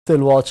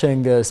Still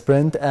watching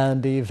Sprint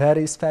and the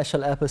very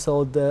special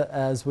episode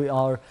as we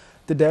are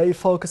today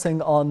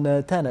focusing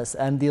on tennis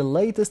and the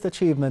latest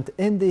achievement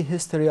in the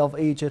history of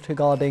Egypt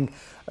regarding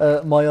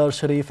Mayar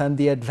Sherif and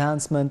the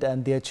advancement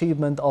and the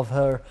achievement of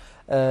her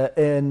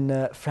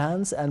in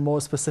France and more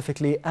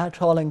specifically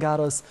at Roland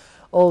Garros.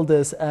 All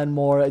this and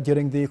more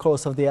during the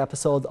course of the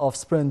episode of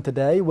Sprint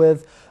today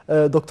with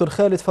Dr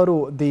Khaled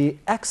Farouk, the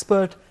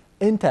expert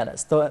in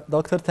tennis.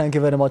 Doctor, thank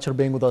you very much for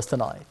being with us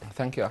tonight.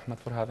 Thank you, Ahmed,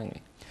 for having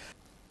me.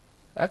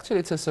 Actually,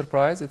 it's a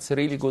surprise. It's a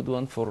really good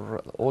one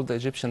for all the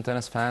Egyptian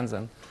tennis fans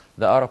and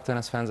the Arab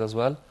tennis fans as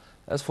well.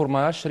 As for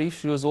Mayar Sherif,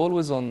 she was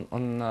always on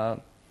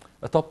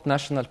a top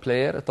national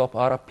player, a top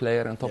Arab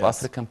player, and top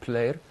African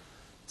player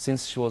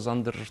since she was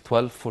under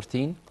 12,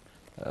 14.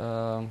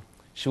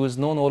 She was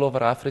known all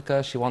over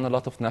Africa. She won a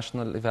lot of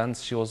national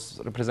events. She was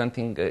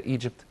representing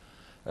Egypt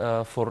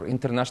for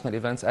international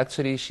events.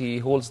 Actually, she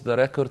holds the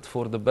record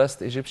for the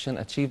best Egyptian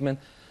achievement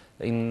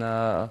in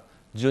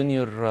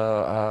Junior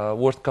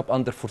World Cup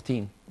under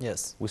 14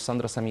 with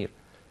Sandra Samir.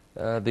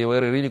 They were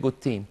a really good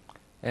team.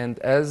 And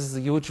as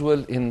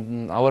usual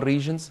in our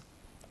regions,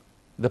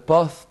 the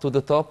path to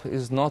the top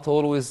is not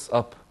always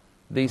up.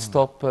 They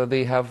stop,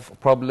 they have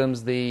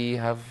problems, they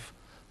have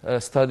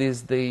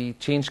studies, they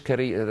change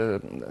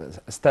career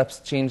steps,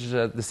 change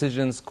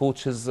decisions,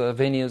 coaches,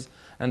 venues,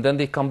 and then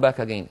they come back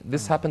again.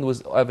 This happened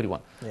with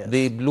everyone.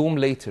 They bloom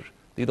later.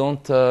 They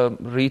don't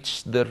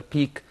reach their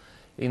peak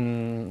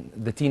in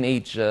the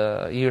teenage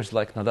years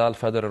like Nadal,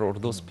 Federer, or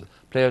those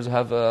players who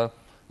have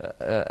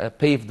a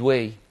paved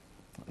way.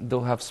 They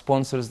have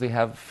sponsors, they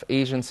have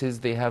agencies,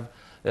 they have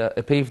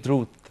a paved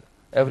route.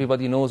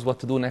 Everybody knows what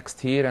to do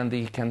next year and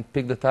they can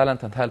pick the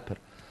talent and help her.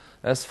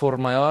 As for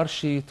Mayar,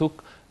 she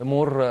took a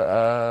more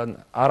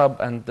Arab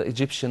and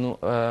Egyptian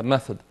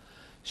method.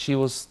 She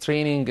was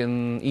training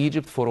in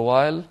Egypt for a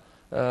while.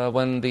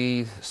 When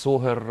they saw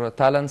her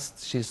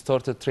talents, she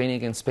started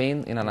training in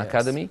Spain in an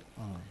academy.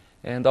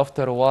 And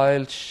after a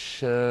while,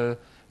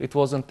 it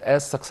wasn't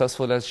as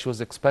successful as she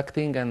was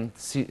expecting, and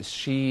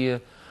she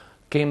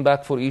came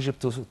back for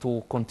Egypt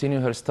to continue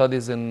her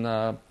studies in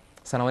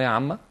Sanawiyya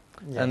Amma.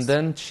 And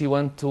then she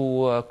went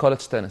to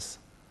college tennis,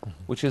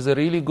 which is a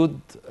really good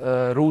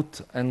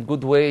route and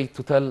good way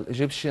to tell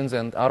Egyptians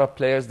and Arab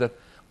players that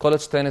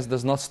college tennis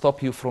does not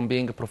stop you from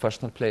being a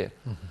professional player.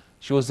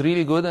 She was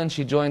really good, and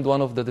she joined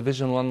one of the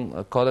Division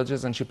I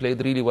colleges, and she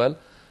played really well.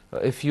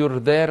 If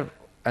you're there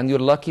and you're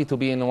lucky to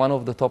be in one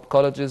of the top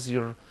colleges,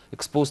 you're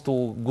exposed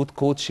to good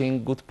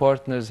coaching, good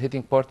partners,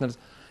 hitting partners,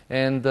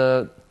 and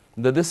the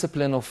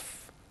discipline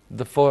of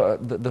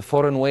the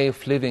foreign way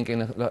of living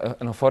in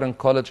a foreign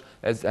college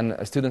as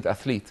a student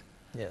athlete.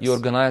 You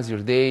organize your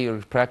day, your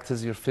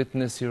practice, your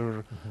fitness,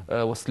 your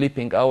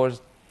sleeping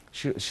hours.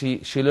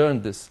 She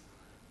learned this.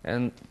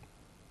 And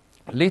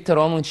later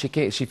on, when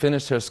she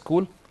finished her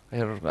school,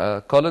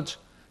 her college,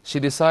 she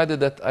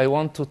decided that I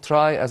want to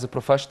try as a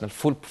professional,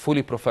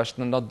 fully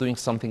professional, not doing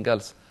something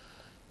else.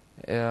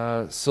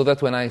 So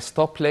that when I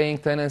stop playing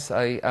tennis,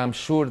 I am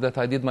sure that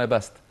I did my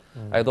best.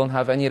 I don't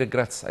have any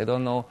regrets. I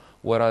don't know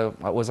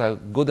was I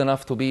good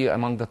enough to be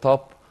among the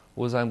top?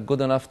 Was I good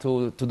enough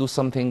to do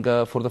something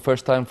for the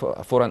first time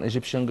for an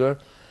Egyptian girl?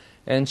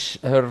 And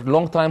her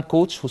longtime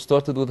coach, who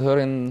started with her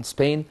in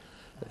Spain,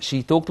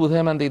 she talked with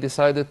him and they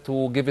decided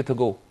to give it a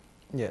go.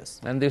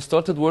 And they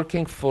started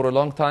working for a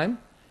long time.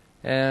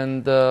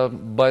 And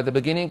by the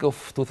beginning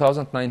of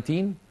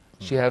 2019,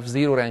 she has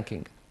 0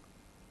 ranking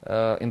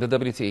in the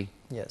WTA.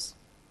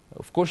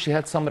 Of course, she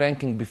had some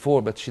ranking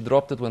before, but she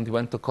dropped it when she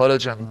went to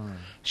college. And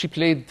she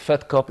played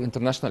Fed Cup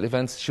international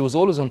events. She was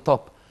always on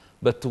top.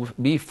 But to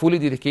be fully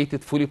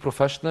dedicated, fully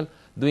professional,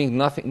 doing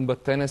nothing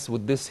but tennis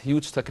with this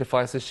huge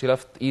sacrifices, she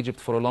left Egypt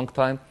for a long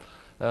time,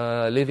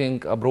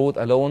 living abroad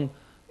alone.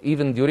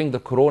 Even during the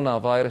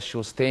coronavirus, she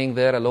was staying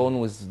there alone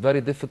with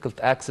very difficult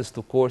access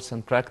to courts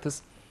and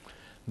practice.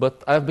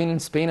 But I've been in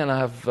Spain, and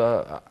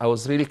I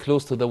was really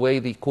close to the way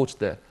they coach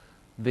there.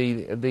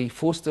 They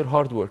foster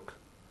hard work.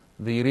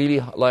 They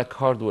really like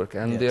hard work,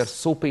 and they are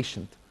so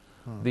patient.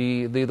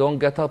 They don't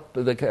get up.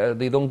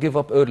 They don't give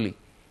up early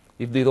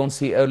if they don't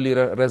see early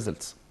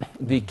results.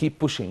 They keep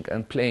pushing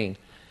and playing,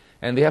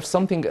 and they have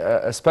something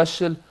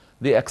special.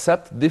 They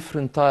accept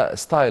different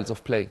styles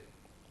of play.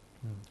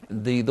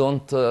 They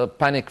don't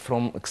panic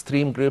from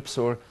extreme grips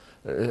or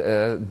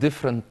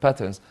different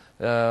patterns.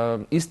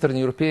 Eastern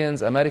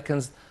Europeans,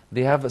 Americans,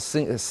 they have a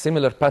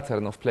similar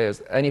pattern of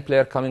players. Any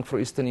player coming from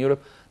Eastern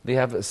Europe, they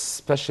have a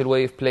special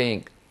way of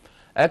playing.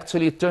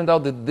 Actually, it turned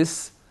out that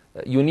this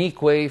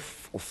unique way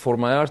for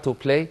Mayar to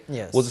play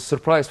was a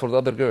surprise for the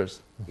other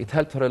girls. It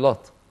helped her a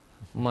lot.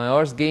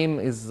 Mayar's game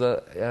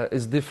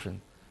is different.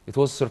 It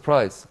was a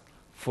surprise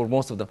for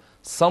most of them.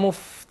 Some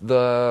of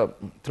the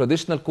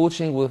traditional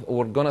coaching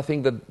were going to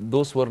think that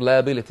those were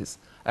liabilities.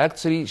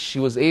 Actually, she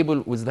was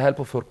able, with the help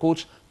of her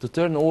coach, to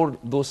turn all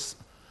those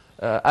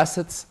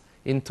assets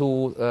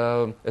into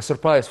a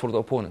surprise for the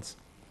opponents.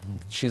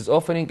 She's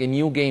offering a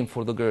new game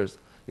for the girls.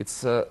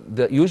 It's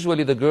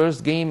usually the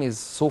girls' game is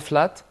so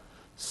flat,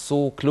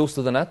 so close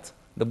to the net.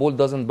 The ball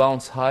doesn't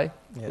bounce high.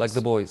 like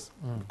the boys,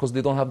 because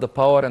they don't have the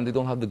power and they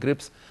don't have the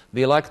grips.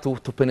 They like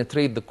to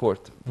penetrate the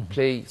court, to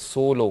play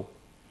so low.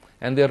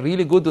 And they're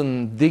really good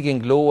on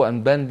digging low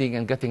and bending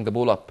and getting the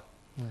ball up.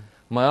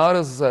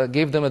 Mayar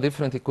gave them a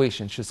different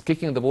equation. She's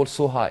kicking the ball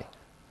so high.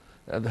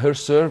 Her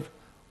serve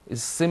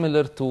is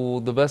similar to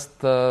the best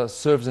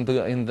serves in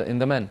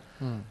the men.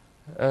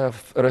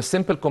 For a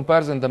simple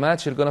comparison in the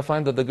match, you're going to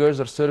find that the girls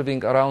are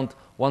serving around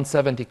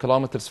 170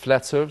 kilometers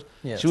flat serve.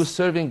 She was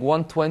serving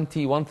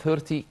 120,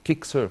 130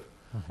 kick serve.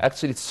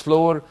 Actually, it's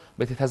slower,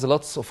 but it has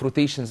lots of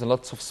rotations and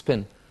lots of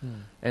spin.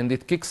 And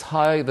it kicks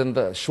higher than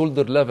the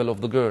shoulder level of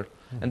the girl.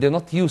 And they're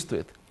not used to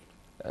it.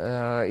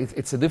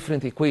 It's a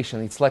different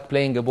equation. It's like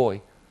playing a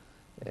boy.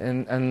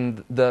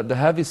 And the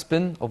heavy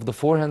spin of the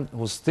forehand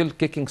was still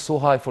kicking so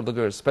high for the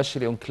girls,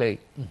 especially on clay.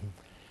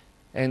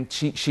 And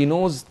she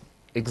knows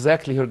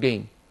exactly her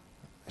game.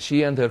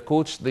 She and her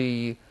coach,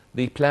 they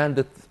planned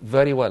it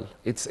very well.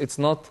 It's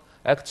not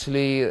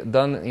actually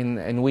done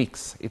in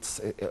weeks.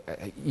 It's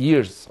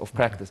years of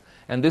practice.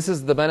 And this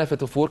is the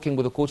benefit of working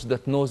with a coach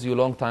that knows you a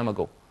long time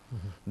ago.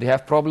 They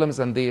have problems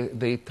and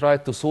they try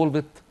to solve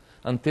it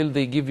until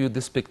they give you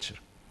this picture.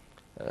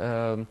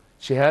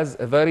 She has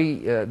a very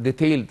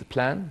detailed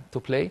plan to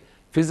play.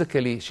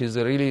 Physically, she's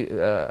a really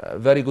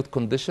very good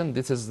condition.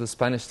 This is the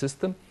Spanish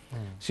system.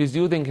 She's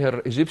using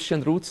her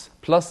Egyptian roots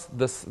plus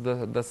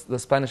the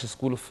Spanish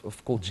school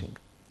of coaching.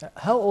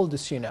 How old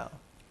is she now?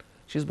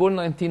 She's born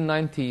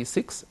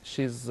 1996.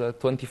 She's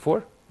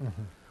 24,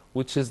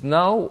 which is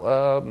now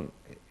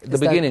the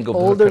beginning of her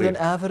career. Older than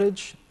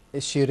average?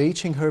 Is she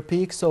reaching her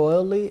peak so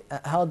early?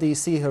 How do you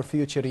see her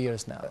future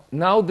years now?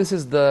 Now this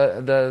is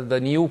the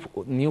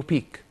new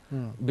peak.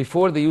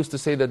 Before they used to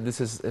say that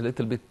this is a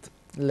little bit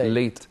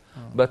late.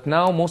 But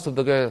now most of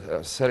the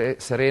girls,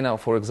 Serena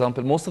for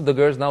example, most of the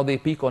girls now they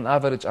peak on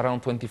average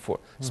around 24,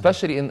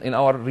 especially in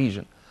our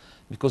region.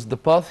 Because the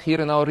path here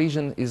in our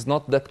region is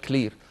not that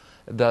clear.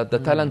 The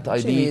talent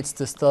ID... She needs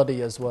to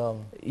study as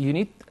well. You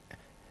need...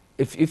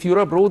 If you're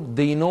abroad,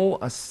 they know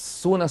as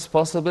soon as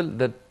possible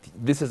that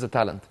this is a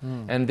talent.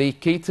 And they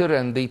cater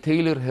and they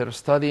tailor her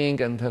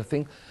studying and her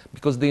thing,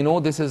 because they know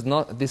this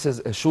is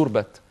a sure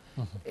bet.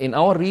 In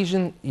our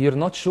region, you're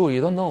not sure,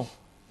 you don't know.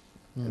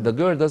 The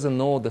girl doesn't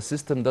know, the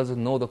system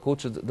doesn't know, the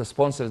coaches, the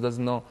sponsors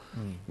doesn't know.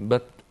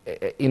 But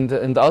in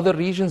the other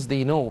regions,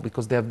 they know,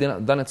 because they have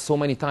done it so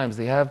many times.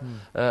 They have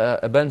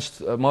a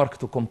bench mark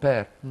to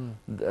compare.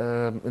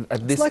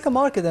 It's like a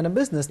market and a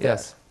business there.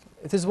 Yes.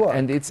 It is work.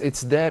 And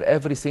it's there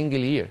every single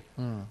year.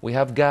 We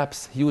have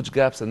gaps, huge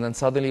gaps, and then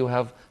suddenly we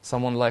have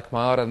someone like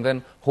Mayar, and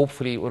then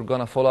hopefully we're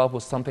going to follow up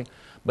with something.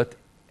 But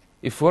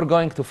if we're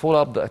going to follow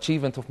up the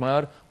achievement of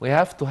Mayar, we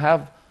have to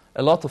have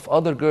a lot of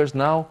other girls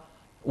now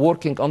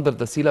working under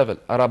the sea level,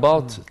 are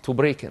about to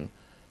break in.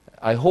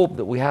 I hope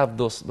that we have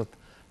those, but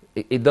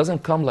it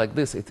doesn't come like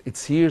this.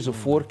 It's years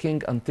of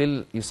working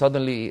until you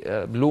suddenly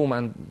bloom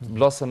and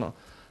blossom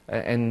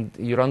and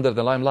you're under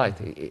the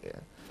limelight.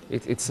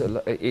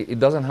 It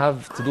doesn't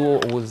have to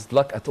do with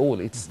luck at all.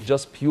 It's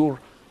just pure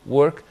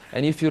work,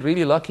 and if you're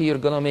really lucky, you're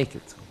going to make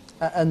it.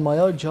 And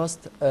Mayar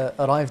just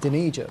arrived in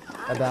Egypt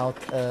about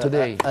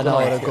today, an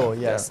hour ago,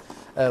 yes,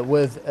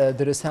 with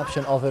the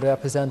reception of a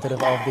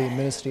representative of the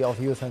Ministry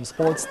of Youth and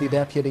Sports, the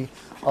deputy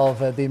of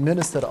the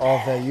Minister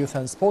of Youth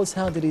and Sports.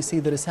 How did you see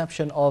the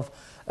reception of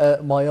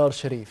Mayar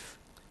Sherif?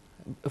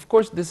 Of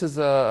course, this is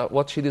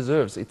what she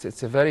deserves.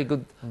 It's a very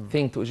good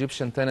thing to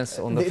Egyptian tennis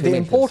on the The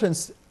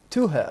importance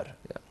to her,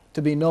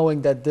 to be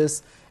knowing that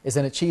this is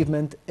an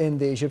achievement in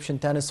the Egyptian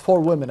tennis, for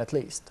women at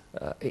least.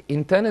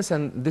 In tennis,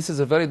 and this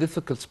is a very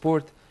difficult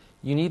sport,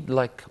 you need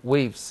like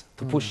waves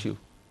to push you.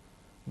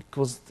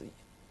 Because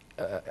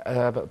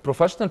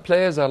professional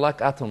players are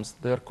like atoms.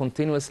 They are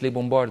continuously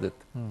bombarded.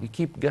 You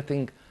keep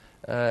getting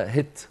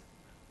hit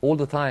all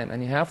the time,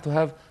 and you have to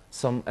have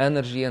some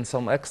energy and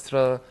some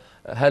extra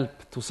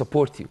help to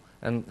support you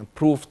and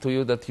prove to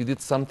you that you did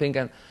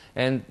something,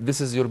 and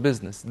this is your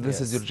business,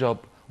 this is your job.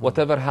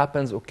 Whatever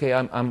happens, okay,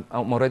 I'm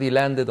already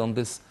landed on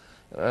this.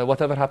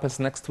 Whatever happens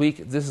next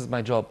week, this is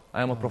my job.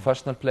 I am a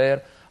professional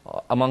player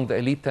among the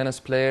elite tennis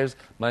players.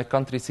 My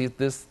country sees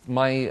this.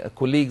 My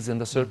colleagues in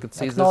the circuit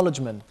see this.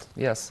 Acknowledgement.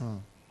 Yes.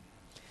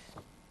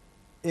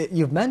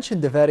 You've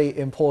mentioned a very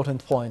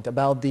important point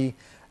about the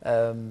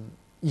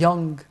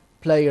young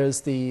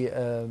players,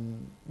 the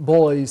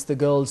boys, the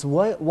girls,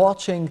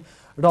 watching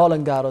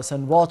Roland Garros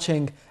and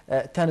watching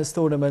tennis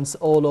tournaments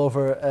all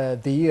over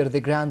the year,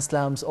 the Grand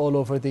Slams all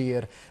over the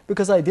year.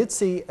 Because I did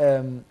see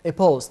a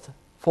post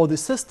for the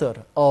sister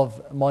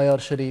of Mayar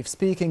Sherif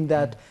speaking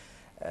that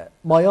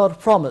Mayar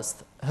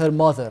promised her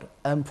mother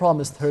and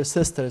promised her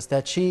sisters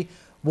that she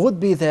would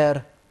be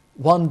there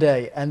one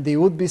day and they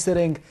would be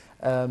sitting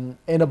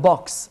in a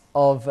box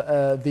of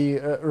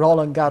the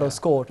Roland Garros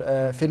court,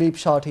 Philippe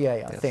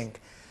Chartier, I think.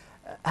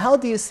 How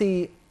do you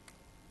see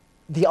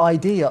the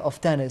idea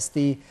of tennis,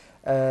 the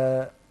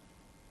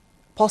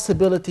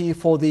possibility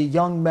for the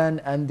young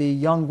men and the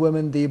young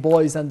women, the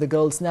boys and the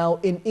girls now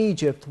in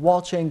Egypt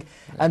watching,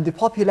 and the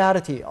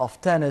popularity of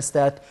tennis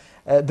that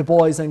the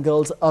boys and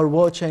girls are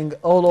watching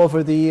all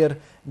over the year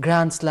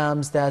Grand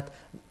Slams that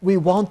we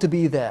want to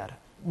be there.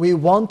 We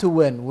want to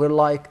win. We're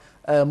like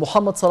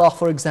Mohamed Salah,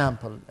 for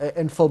example,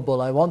 in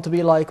football. I want to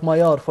be like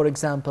Mayar, for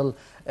example,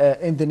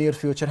 in the near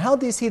future. How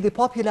do you see the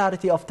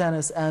popularity of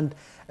tennis and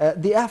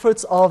the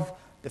efforts of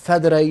the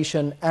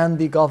federation and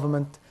the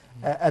government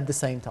at the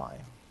same time?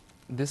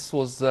 This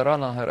was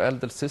Rana, her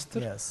elder sister.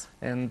 Yes.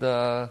 And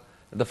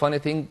the funny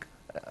thing,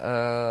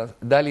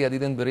 Dalia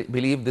didn't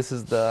believe this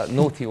is the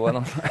naughty one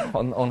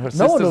on her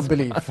sister. No one will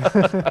believe.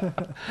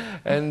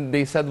 And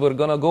they said, we're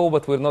going to go,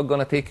 but we're not going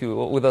to take you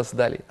with us,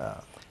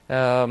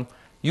 Dalia.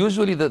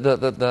 Usually,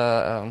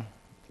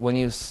 when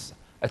you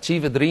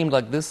achieve a dream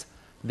like this,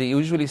 they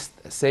usually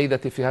say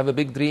that if you have a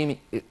big dream,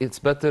 it's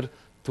better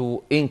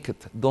to ink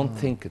it, don't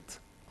think it.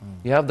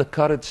 You have the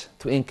courage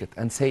to ink it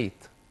and say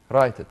it,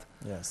 write it.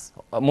 Yes.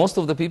 Most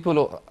of the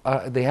people,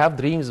 they have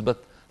dreams,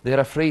 but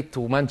they're afraid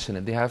to mention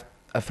it. They have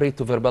afraid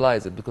to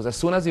verbalize it, because as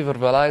soon as you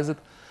verbalize it,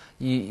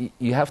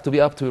 you have to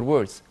be up to your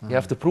words. You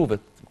have to prove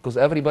it, because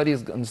everybody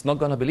is not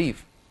going to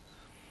believe.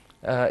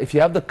 If you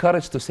have the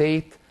courage to say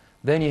it,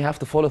 then you have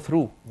to follow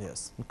through.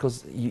 Yes.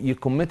 Because you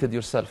committed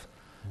yourself.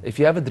 If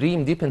you have a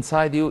dream deep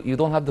inside you, you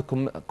don't have the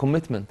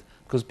commitment,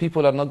 because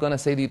people are not going to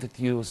say that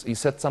you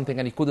said something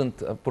and you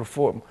couldn't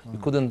perform, you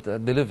couldn't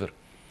deliver.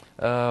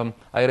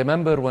 I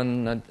remember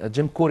when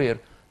Jim Courier,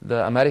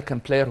 the American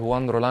player who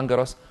won Roland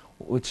Garros,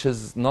 which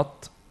is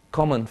not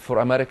common for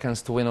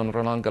Americans to win on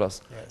Roland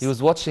Garros. Yes. He was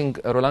watching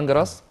Roland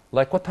Garros,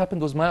 like what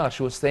happened with Mayar.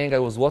 She was saying, I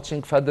was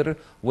watching Federer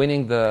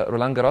winning the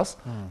Roland Garros,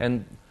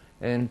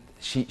 and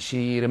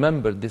she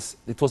remembered this.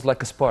 It was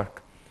like a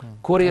spark.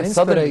 Courier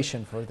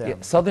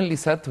suddenly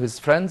said to his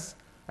friends,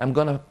 I'm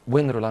going to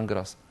win Roland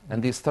Garros.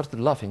 And they started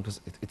laughing, because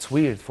it's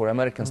weird for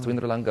Americans to win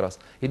Roland Garros.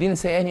 He didn't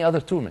say any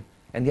other tournament.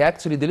 And he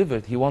actually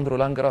delivered. He won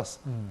Roland Garros.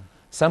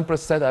 Sampras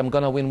said, I'm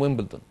going to win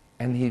Wimbledon.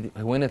 And he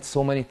won it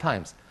so many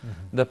times.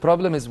 The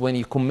problem is when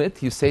you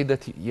commit, you say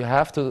that you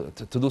have to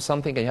do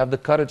something, and you have the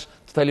courage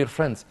to tell your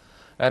friends.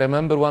 I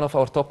remember one of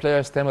our top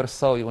players, Tamer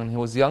Sawi, when he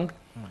was young.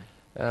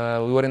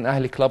 We were in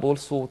Ahli Club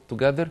also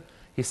together.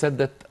 He said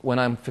that when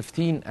I'm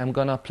 15, I'm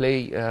going to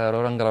play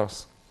Roland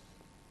Garros.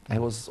 I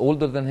was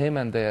older than him,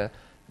 and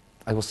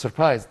I was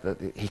surprised that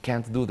he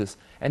can't do this.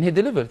 And he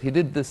delivered. He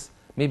did this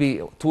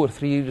maybe 2 or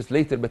 3 years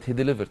later, but he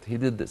delivered. He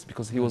did this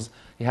because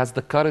he has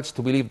the courage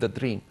to believe the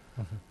dream.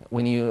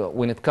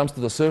 When it comes to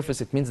the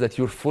surface, it means that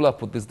you're full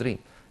up with this dream.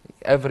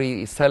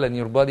 Every cell in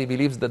your body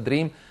believes the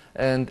dream,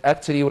 and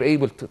actually you're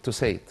able to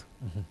say it.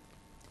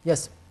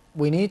 Yes,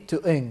 we need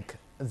to ink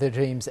the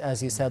dreams,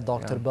 as you said,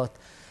 Doctor, but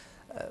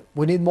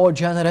we need more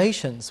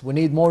generations. We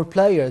need more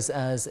players,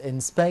 as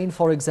in Spain,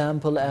 for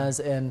example, as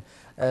in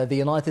the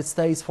United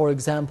States, for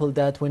example,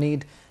 that we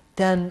need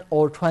 10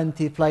 or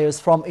 20 players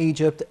from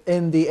Egypt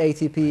in the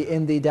ATP,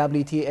 in the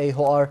WTA,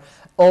 who are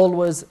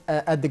always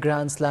at the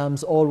Grand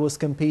Slams, always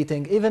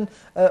competing, even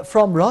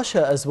from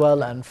Russia as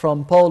well, and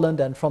from Poland,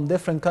 and from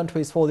different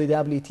countries for the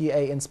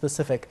WTA in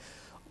specific.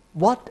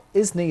 What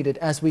is needed,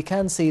 as we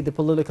can see the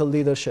political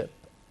leadership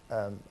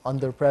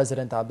under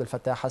President Abdel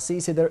Fattah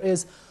al-Sisi, there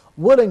is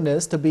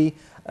willingness to be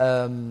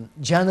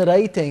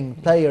generating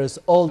players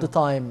all the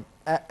time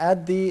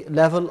at the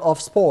level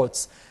of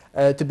sports,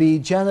 to be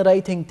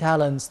generating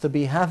talents, to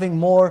be having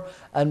more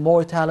and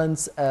more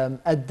talents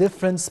at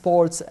different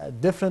sports, at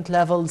different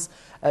levels,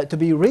 to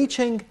be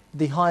reaching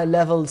the high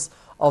levels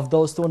of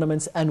those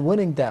tournaments and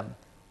winning them.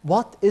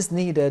 What is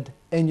needed,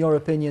 in your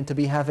opinion, to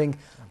be having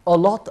a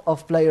lot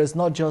of players,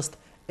 not just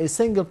a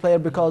single player?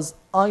 Because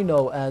I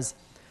know, as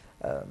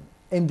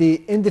in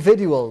the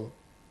individual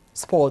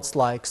sports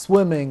like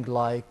swimming,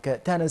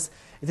 like tennis,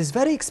 it is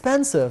very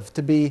expensive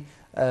to be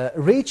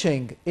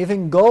reaching,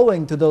 even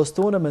going to those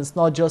tournaments,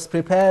 not just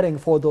preparing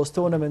for those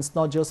tournaments,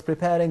 not just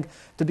preparing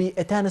to be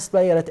a tennis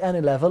player at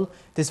any level.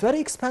 It is very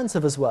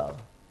expensive as well.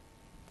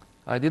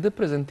 I did a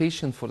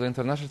presentation for the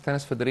International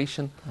Tennis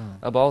Federation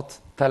about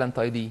talent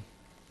ID.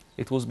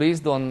 It was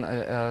based on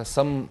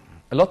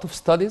a lot of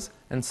studies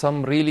and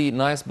some really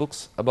nice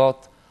books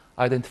about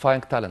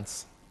identifying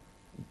talents,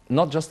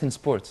 not just in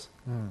sports,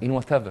 in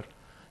whatever,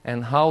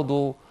 and how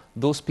do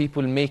those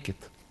people make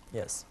it.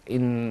 Yes.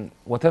 In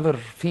whatever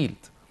field.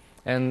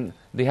 And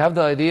they have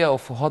the idea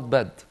of a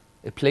hotbed,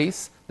 a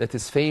place that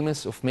is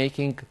famous of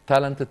making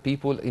talented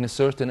people in a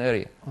certain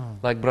area,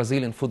 like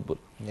Brazil in football,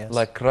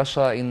 like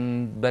Russia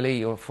in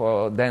ballet or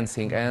for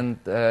dancing, and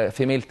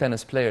female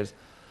tennis players.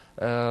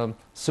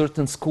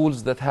 Certain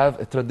schools that have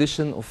a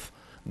tradition of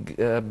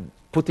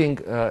putting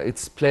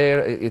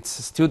its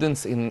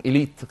students in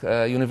elite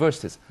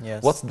universities.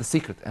 Yes. What's the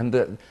secret? And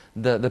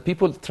the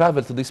people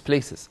travel to these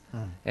places,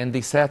 and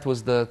they sat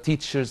with the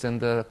teachers and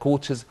the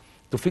coaches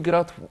to figure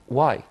out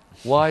why.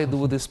 Why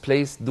do this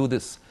place do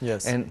this?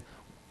 Yes. And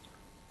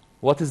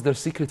what is their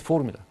secret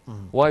formula?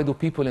 Why do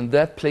people in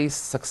that place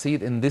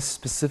succeed in this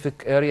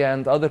specific area,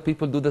 and other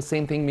people do the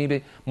same thing,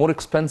 maybe more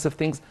expensive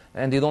things,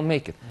 and they don't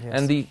make it? Yes.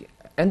 And they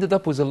ended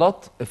up with a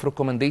lot of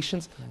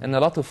recommendations and a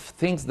lot of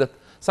things that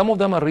some of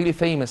them are really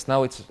famous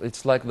now.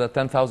 It's like the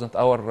 10,000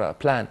 hour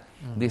plan.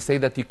 They say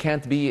that you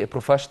can't be a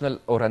professional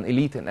or an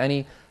elite in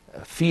any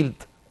field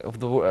of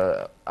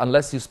the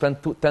unless you spend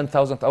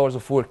 10,000 hours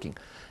of working.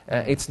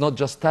 It's not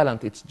just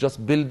talent, it's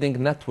just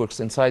building networks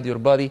inside your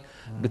body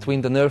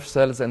between the nerve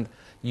cells, and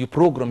you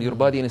program your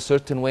body in a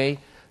certain way.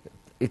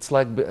 It's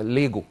like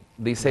Lego.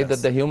 They say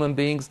that the human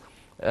beings,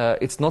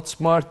 it's not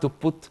smart to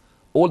put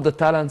all the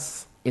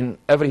talents in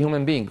every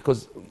human being,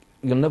 because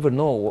you'll never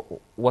know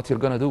what you're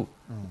going to do.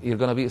 You're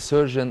going to be a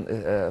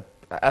surgeon,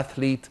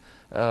 athlete,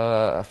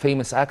 a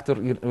famous actor,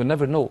 you'll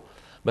never know.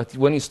 But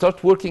when you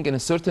start working in a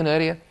certain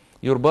area,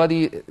 your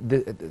body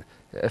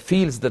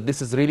feels that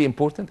this is really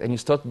important, and you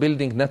start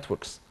building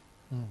networks.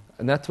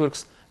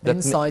 Networks that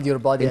inside your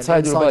body,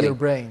 inside your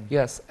brain.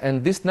 Yes,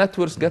 and this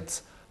networks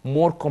gets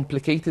more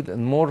complicated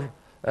and more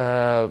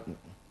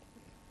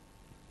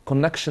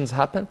connections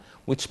happen,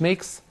 which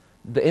makes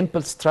the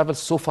impulse travel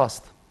so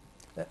fast.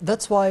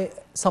 That's why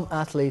some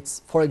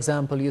athletes, for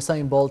example,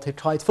 Usain Bolt, he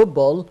tried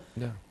football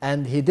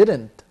and he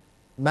didn't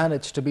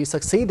manage to be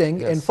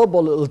succeeding in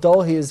football,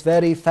 although he is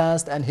very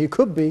fast and he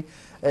could be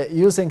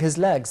using his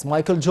legs.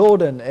 Michael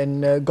Jordan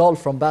in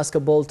golf, from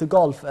basketball to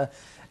golf.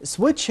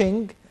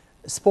 Switching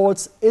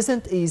sports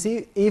isn't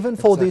easy, even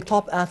for the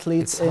top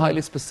athletes. It's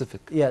highly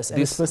specific. Yes,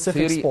 in a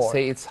specific sport.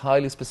 Say it's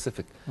highly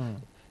specific.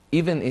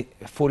 Even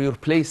for your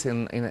place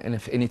in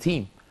a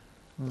team,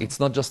 it's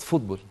not just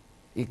football.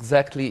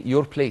 Exactly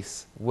your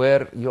place,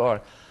 where you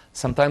are.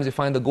 Sometimes you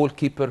find a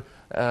goalkeeper,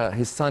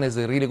 his son is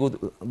a really good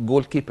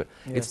goalkeeper.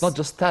 It's not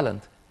just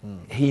talent.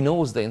 He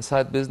knows the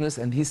inside business,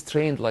 and he's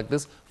trained like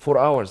this for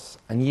hours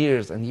and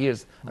years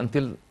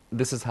until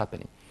this is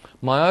happening.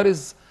 Mayar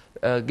is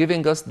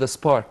giving us the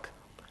spark.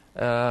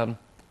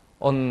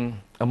 On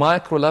a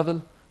micro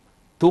level,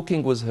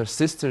 talking with her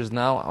sisters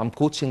now, I'm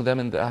coaching them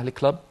in the Ahli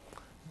club.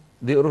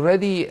 They're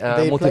already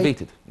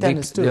motivated.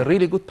 They're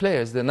really good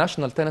players. They're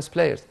national tennis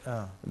players.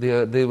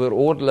 They were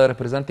all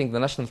representing the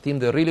national team.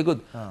 They're really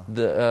good.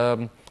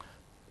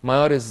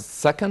 Mayar is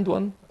second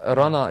one.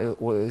 Rana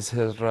is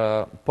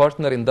her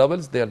partner in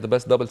doubles. They are the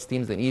best doubles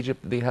teams in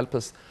Egypt. They help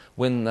us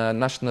win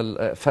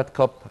national Fed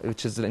Cup,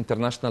 which is an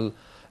international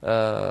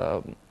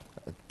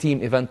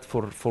team event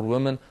for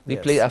women. They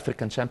play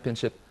African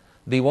Championship.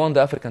 They won the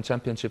African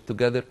Championship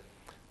together.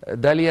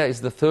 Dalia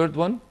is the third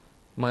one.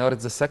 Mayar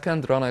is the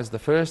second, Rana is the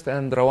first,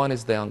 and Rawan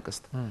is the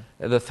youngest.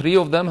 The three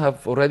of them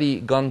have already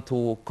gone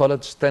to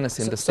college tennis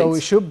in the States. So we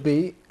should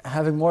be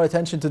having more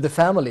attention to the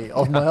family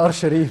of Mayar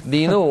Sherif. Do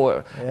you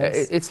know,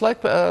 it's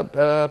like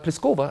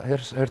Pliskova,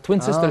 her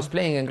twin sister is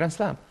playing in Grand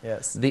Slam.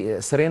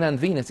 Serena and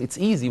Venus. It's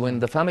easy when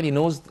the family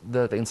knows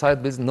the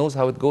inside business, knows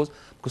how it goes,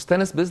 because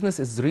tennis business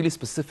is really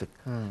specific.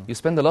 You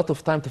spend a lot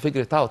of time to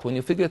figure it out. When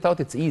you figure it out,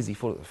 it's easy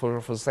for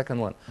the second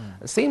one.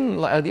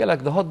 Same idea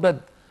like the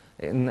hotbed.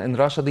 In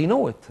Russia, they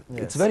know it.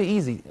 It's very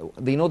easy.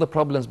 They know the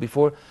problems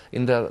before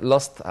in the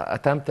last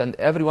attempt, and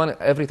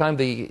every time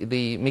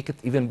they make it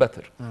even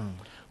better.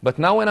 But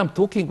now when I'm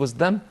talking with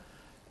them,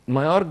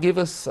 Mayar gave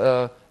us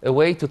a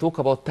way to talk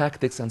about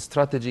tactics and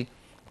strategy,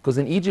 because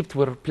in Egypt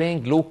we're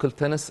playing local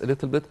tennis a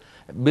little bit,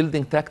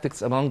 building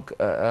tactics among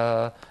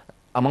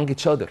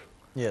each other.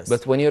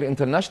 But when you're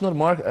international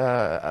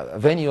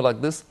venue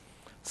like this,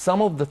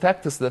 some of the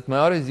tactics that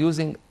Mayar is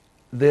using,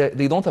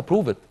 they don't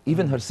approve it.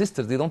 Even her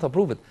sisters, they don't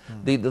approve it.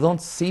 They don't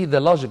see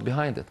the logic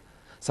behind it.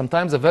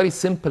 Sometimes a very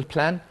simple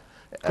plan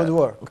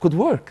could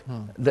work.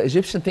 The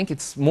Egyptian think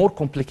it's more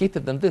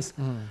complicated than this.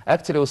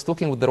 Actually, I was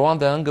talking with the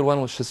Rwanda younger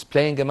one, which is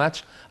playing a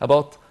match,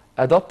 about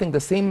adopting the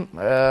same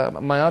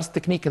Mayar's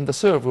technique in the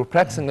serve. We're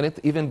practicing on it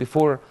even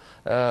before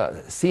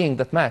seeing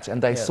that match.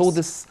 And I saw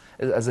this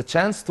as a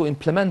chance to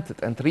implement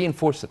it and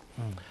reinforce it.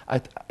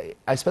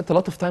 I spent a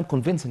lot of time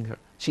convincing her.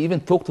 She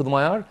even talked to the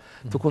Mayar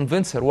to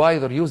convince her why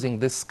they're using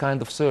this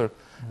kind of serve.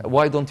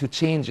 Why don't you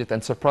change it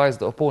and surprise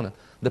the opponent?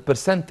 The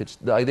percentage,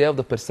 the idea of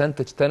the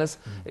percentage tennis,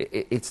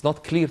 it's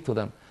not clear to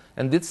them.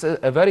 And it's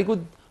a very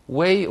good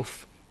way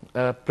of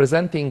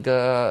presenting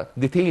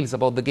details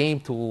about the game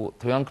to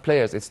young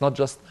players. It's not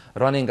just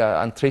running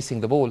and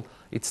tracing the ball.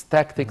 It's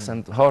tactics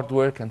and hard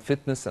work and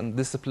fitness and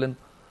discipline.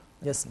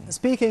 Yes,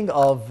 speaking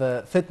of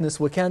fitness,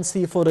 we can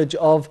see footage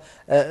of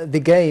the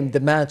game, the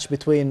match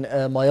between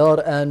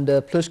Mayar and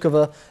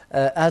Pliskova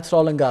at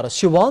Roland Garros.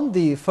 She won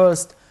the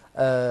first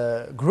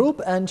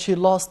group and she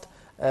lost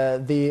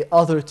the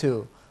other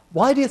two.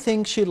 Why do you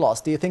think she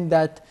lost? Do you think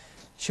that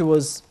she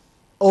was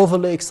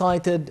overly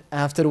excited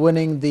after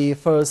winning the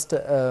first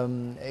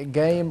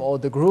game or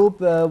the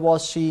group?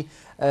 Was she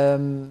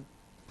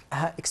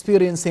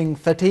experiencing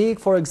fatigue,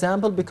 for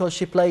example, because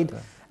she played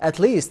at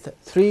least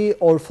 3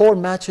 or 4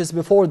 matches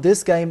before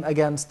this game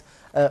against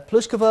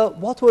Pliskova?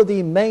 What were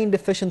the main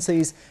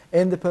deficiencies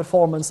in the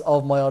performance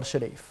of Mayar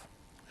Sherif?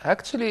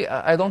 Actually,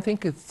 I don't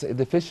think it's a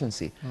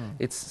deficiency.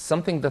 It's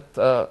something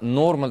that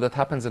normal that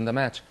happens in the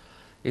match.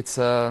 It's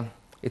a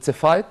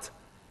fight,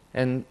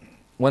 and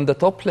when the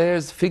top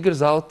players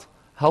figures out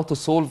how to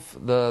solve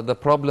the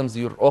problems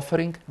you're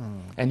offering,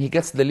 and he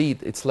gets the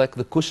lead, it's like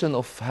the cushion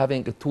of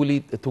having a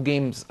two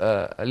games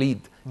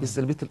lead. He's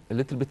a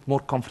little bit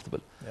more comfortable.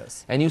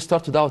 And you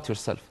start to doubt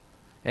yourself.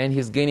 and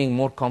he's gaining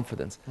more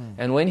confidence.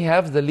 And when he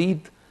has the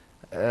lead,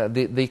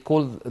 they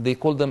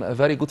call them a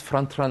very good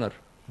front runner.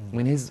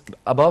 When he's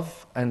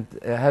above and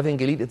having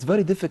a lead, it's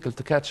very difficult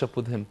to catch up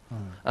with him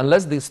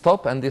unless they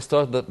stop and they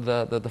start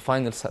the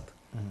final set.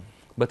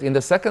 But in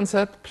the second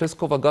set,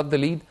 Pliskova got the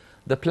lead.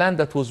 The plan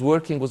that was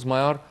working with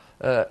Mayar,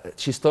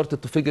 she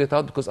started to figure it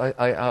out, because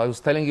I was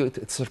telling you,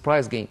 it's a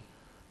surprise game.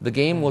 The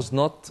game was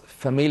not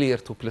familiar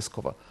to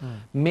Pliskova.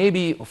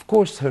 Maybe, of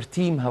course, her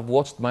team have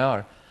watched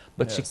Mayar,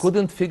 but she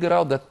couldn't figure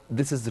out that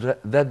this is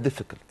that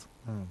difficult.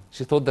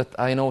 She thought that,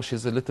 I know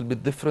she's a little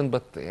bit different,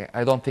 but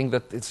I don't think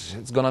that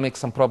it's going to make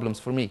some problems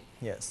for me.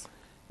 Yes.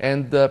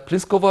 And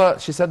Pliskova,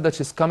 she said that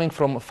she's coming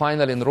from a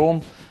final in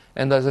Rome,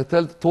 and as I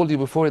told you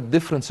before, a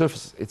different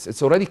surface.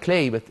 It's already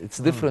clay, but it's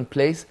a different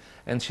place,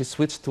 and she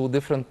switched to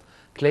different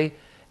clay.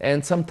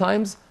 And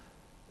sometimes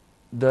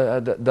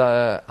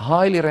the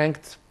highly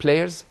ranked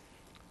players,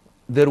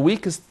 their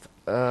weakest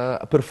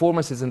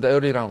performance is in the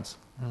early rounds.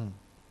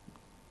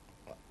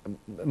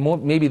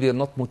 Maybe they're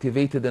not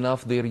motivated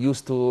enough, they're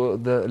used to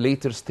the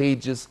later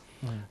stages.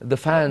 The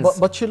fans...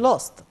 But she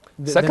lost.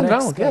 Second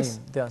round, yes.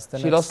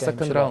 She lost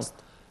second round.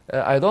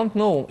 I don't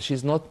know,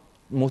 she's not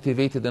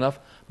motivated enough,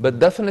 but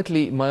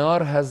definitely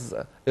Mayar has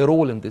a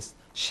role in this.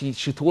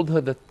 She told her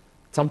that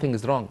something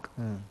is wrong.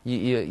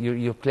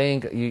 You're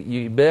playing,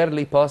 you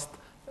barely passed.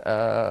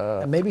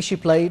 Maybe she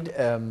played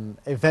a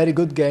very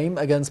good game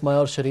against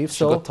Mayar Sherif,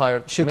 so got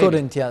tired. She Maybe.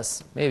 Couldn't,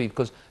 yes. Maybe,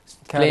 because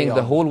playing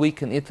the whole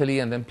week in Italy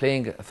and then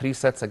playing 3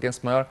 sets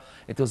against Mayar,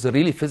 it was a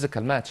really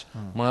physical match.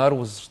 Mayar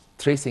was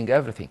tracing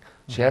everything.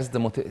 She has the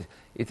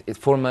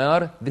for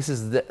Mayar, this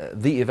is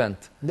the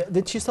event.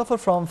 Did she suffer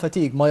from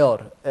fatigue,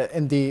 Mayar,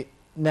 in the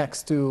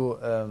next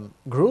 2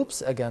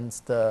 groups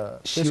against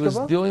She was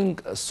doing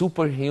a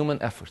superhuman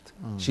effort.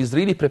 She's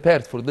really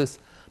prepared for this,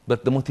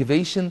 but the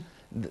motivation,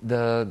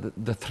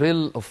 the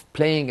thrill of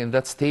playing in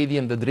that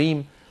stadium, the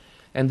dream,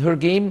 and her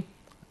game,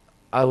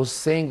 I was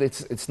saying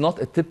that it's not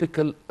a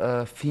typical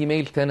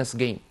female tennis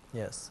game.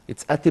 Yes.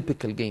 It's a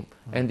typical game,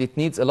 and it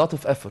needs a lot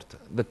of effort.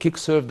 The kick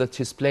serve that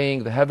she's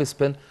playing, the heavy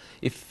spin.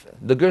 If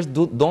the girls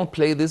don't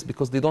play this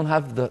because they don't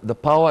have the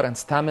power and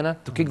stamina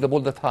to kick the ball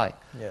that high,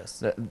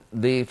 yes,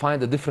 they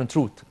find a different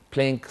route,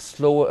 playing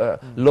slower,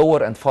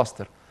 lower and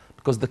faster,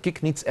 because the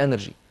kick needs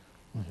energy.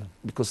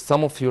 Because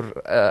some of your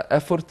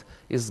effort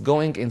is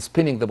going in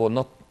spinning the ball,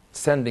 not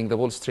sending the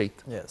ball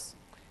straight. Yes.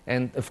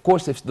 And of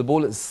course, if the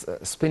ball is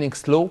spinning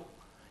slow,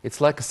 it's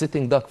like a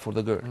sitting duck for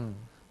the girl.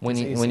 When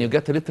you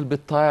get a little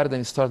bit tired and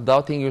you start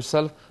doubting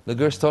yourself, the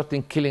girl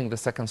starting killing the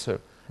second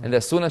serve. And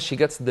as soon as she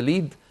gets the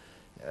lead,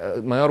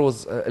 Mayar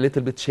was a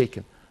little bit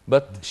shaken.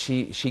 But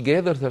she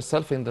gathered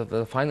herself in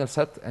the final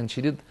set, and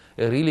she did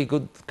a really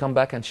good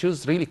comeback, and she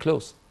was really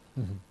close.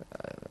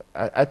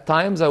 At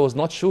times, I was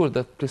not sure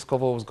that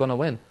Pliskova was going to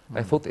win.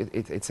 I thought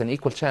it's an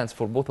equal chance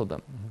for both of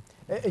them.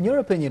 In your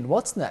opinion,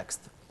 what's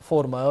next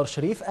for Mayar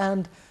Sherif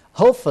and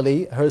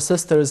hopefully her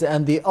sisters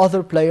and the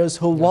other players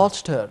who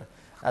watched her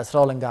as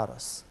Roland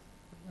Garros?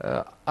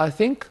 I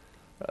think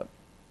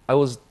I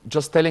was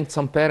just telling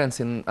some parents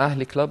in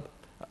Ahli Club,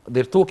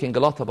 they're talking a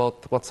lot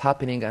about what's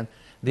happening, and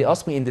they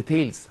asked me in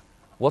details,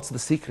 what's the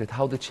secret?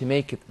 How did she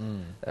make it?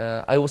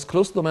 I was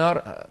close to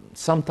Mayar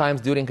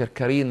sometimes during her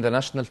career in the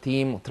national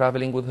team,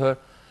 traveling with her.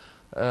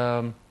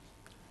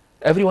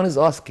 Everyone is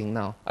asking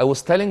now. I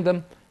was telling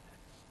them,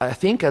 I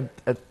think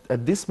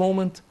at this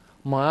moment,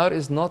 Mayar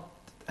is not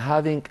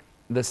having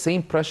the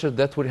same pressure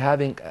that we're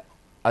having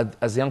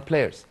as young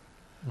players.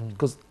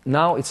 Because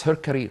now it's her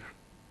career.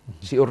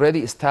 She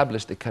already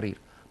established a career.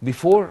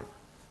 Before,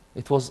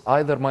 it was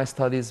either my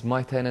studies,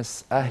 my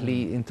tennis,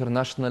 Ahli,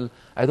 international.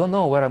 I don't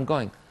know where I'm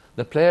going.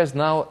 The players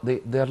now,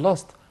 they're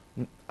lost.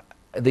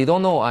 They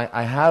don't know.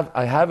 I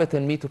have it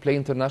in me to play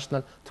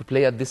international, to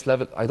play at this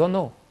level. I don't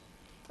know.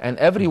 And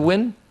every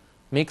win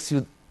makes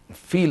you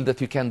feel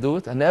that you can do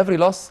it. And every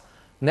loss,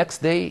 next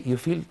day, you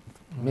feel,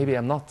 maybe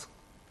I'm not.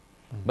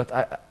 But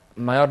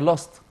Mayar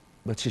lost,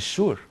 but she's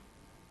sure.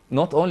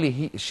 Not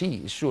only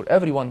she is sure,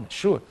 everyone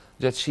sure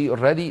that she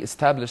already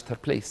established her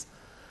place.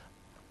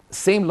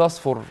 Same loss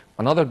for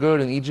another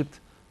girl in Egypt,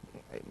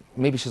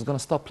 maybe she's going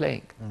to stop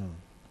playing.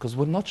 Because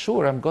we're not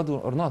sure I'm good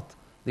or not.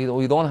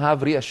 We don't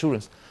have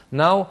reassurance.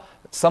 Now,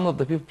 some of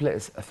the people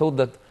thought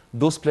that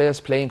those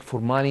players playing for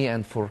money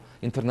and for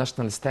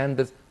international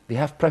standards, they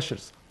have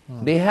pressures.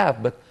 They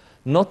have, but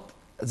not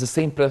the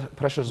same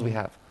pressures we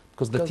have.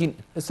 Because the team,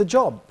 it's a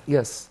job.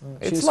 Yes,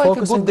 She's it's like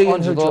a good day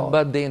in job,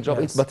 bad day in job.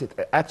 Yes.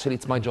 But actually,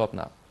 it's my job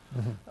now.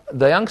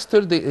 The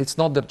youngster, it's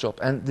not their job,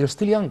 and they're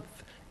still young.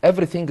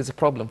 Everything is a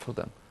problem for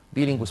them.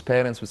 Dealing with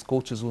parents, with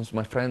coaches, with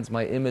my friends,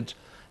 my image,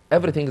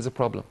 everything is a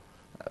problem.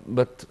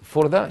 But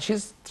for that,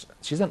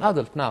 she's an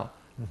adult now,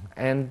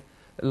 and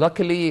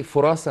luckily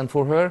for us and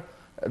for her,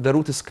 the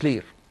route is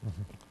clear.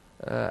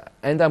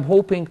 And I'm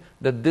hoping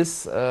that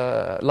this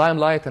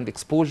limelight and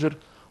exposure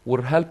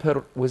will help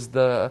her with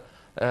the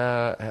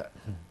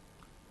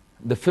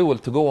fuel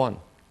to go on,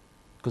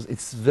 because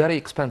it's very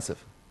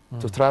expensive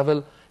to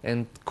travel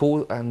and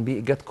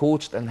get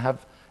coached and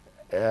have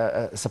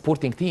a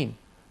supporting team.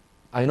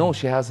 I know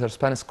she has her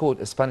Spanish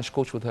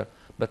coach with her,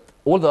 but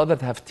all the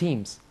others have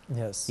teams.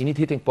 Yes. You need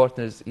hitting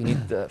partners, you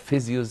need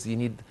physios, you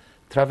need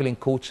traveling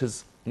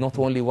coaches, not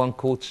only one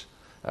coach,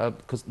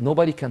 because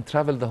nobody can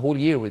travel the whole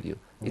year with you.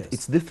 Yes.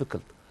 It's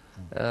difficult.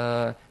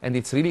 And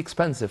it's really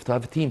expensive to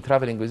have a team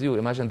traveling with you.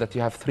 Imagine that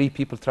you have 3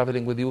 people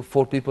traveling with you,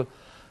 4 people.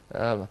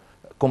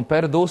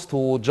 Compare those to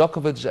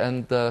Djokovic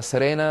and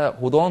Serena,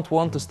 who don't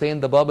want to stay in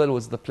the bubble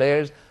with the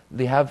players.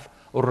 They have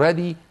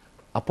already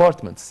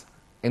apartments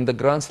in the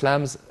Grand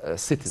Slams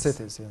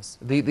cities. Yes.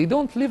 They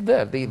don't live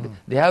there.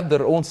 They have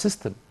their own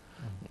system.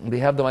 They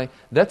have the money.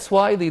 That's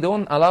why they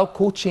don't allow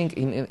coaching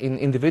in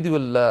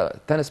individual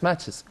tennis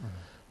matches.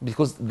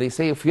 Because they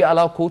say if we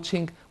allow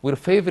coaching, we're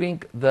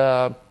favoring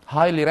the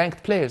highly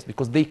ranked players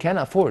because they can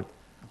afford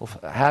of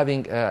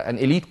having an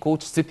elite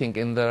coach sitting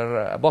in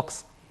their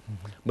box.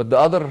 But the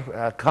other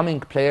upcoming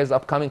players,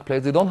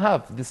 they don't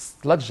have this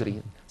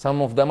luxury.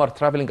 Some of them are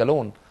traveling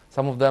alone.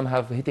 Some of them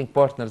have hitting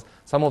partners.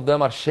 Some of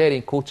them are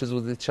sharing coaches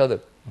with each other.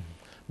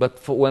 But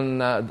for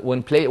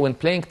when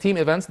playing team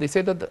events, they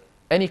say that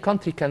any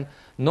country can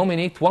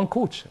nominate one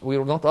coach.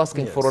 We're not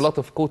asking for a lot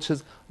of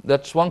coaches.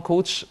 That's one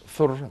coach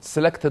for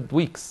selected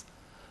weeks.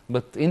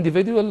 But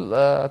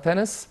individual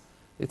tennis,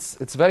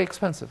 it's very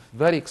expensive,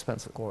 very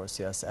expensive. Of course,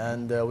 yes.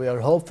 And we are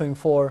hoping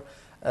for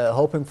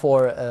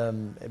a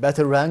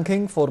better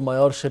ranking for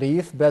Mayar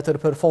Sherif, better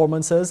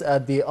performances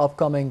at the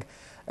upcoming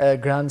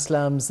Grand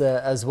Slams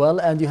as well.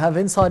 And you have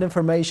inside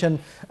information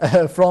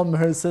from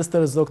her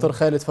sisters, Dr.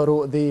 Khaled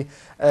Farouk,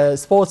 the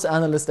sports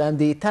analyst and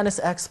the tennis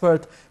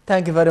expert.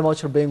 Thank you very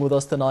much for being with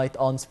us tonight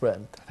on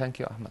Sprint. Thank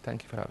you, Ahmed.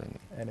 Thank you for having me.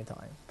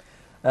 Anytime.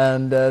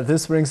 And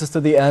this brings us to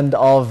the end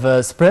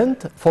of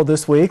Sprint for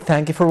this week.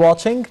 Thank you for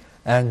watching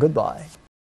and goodbye.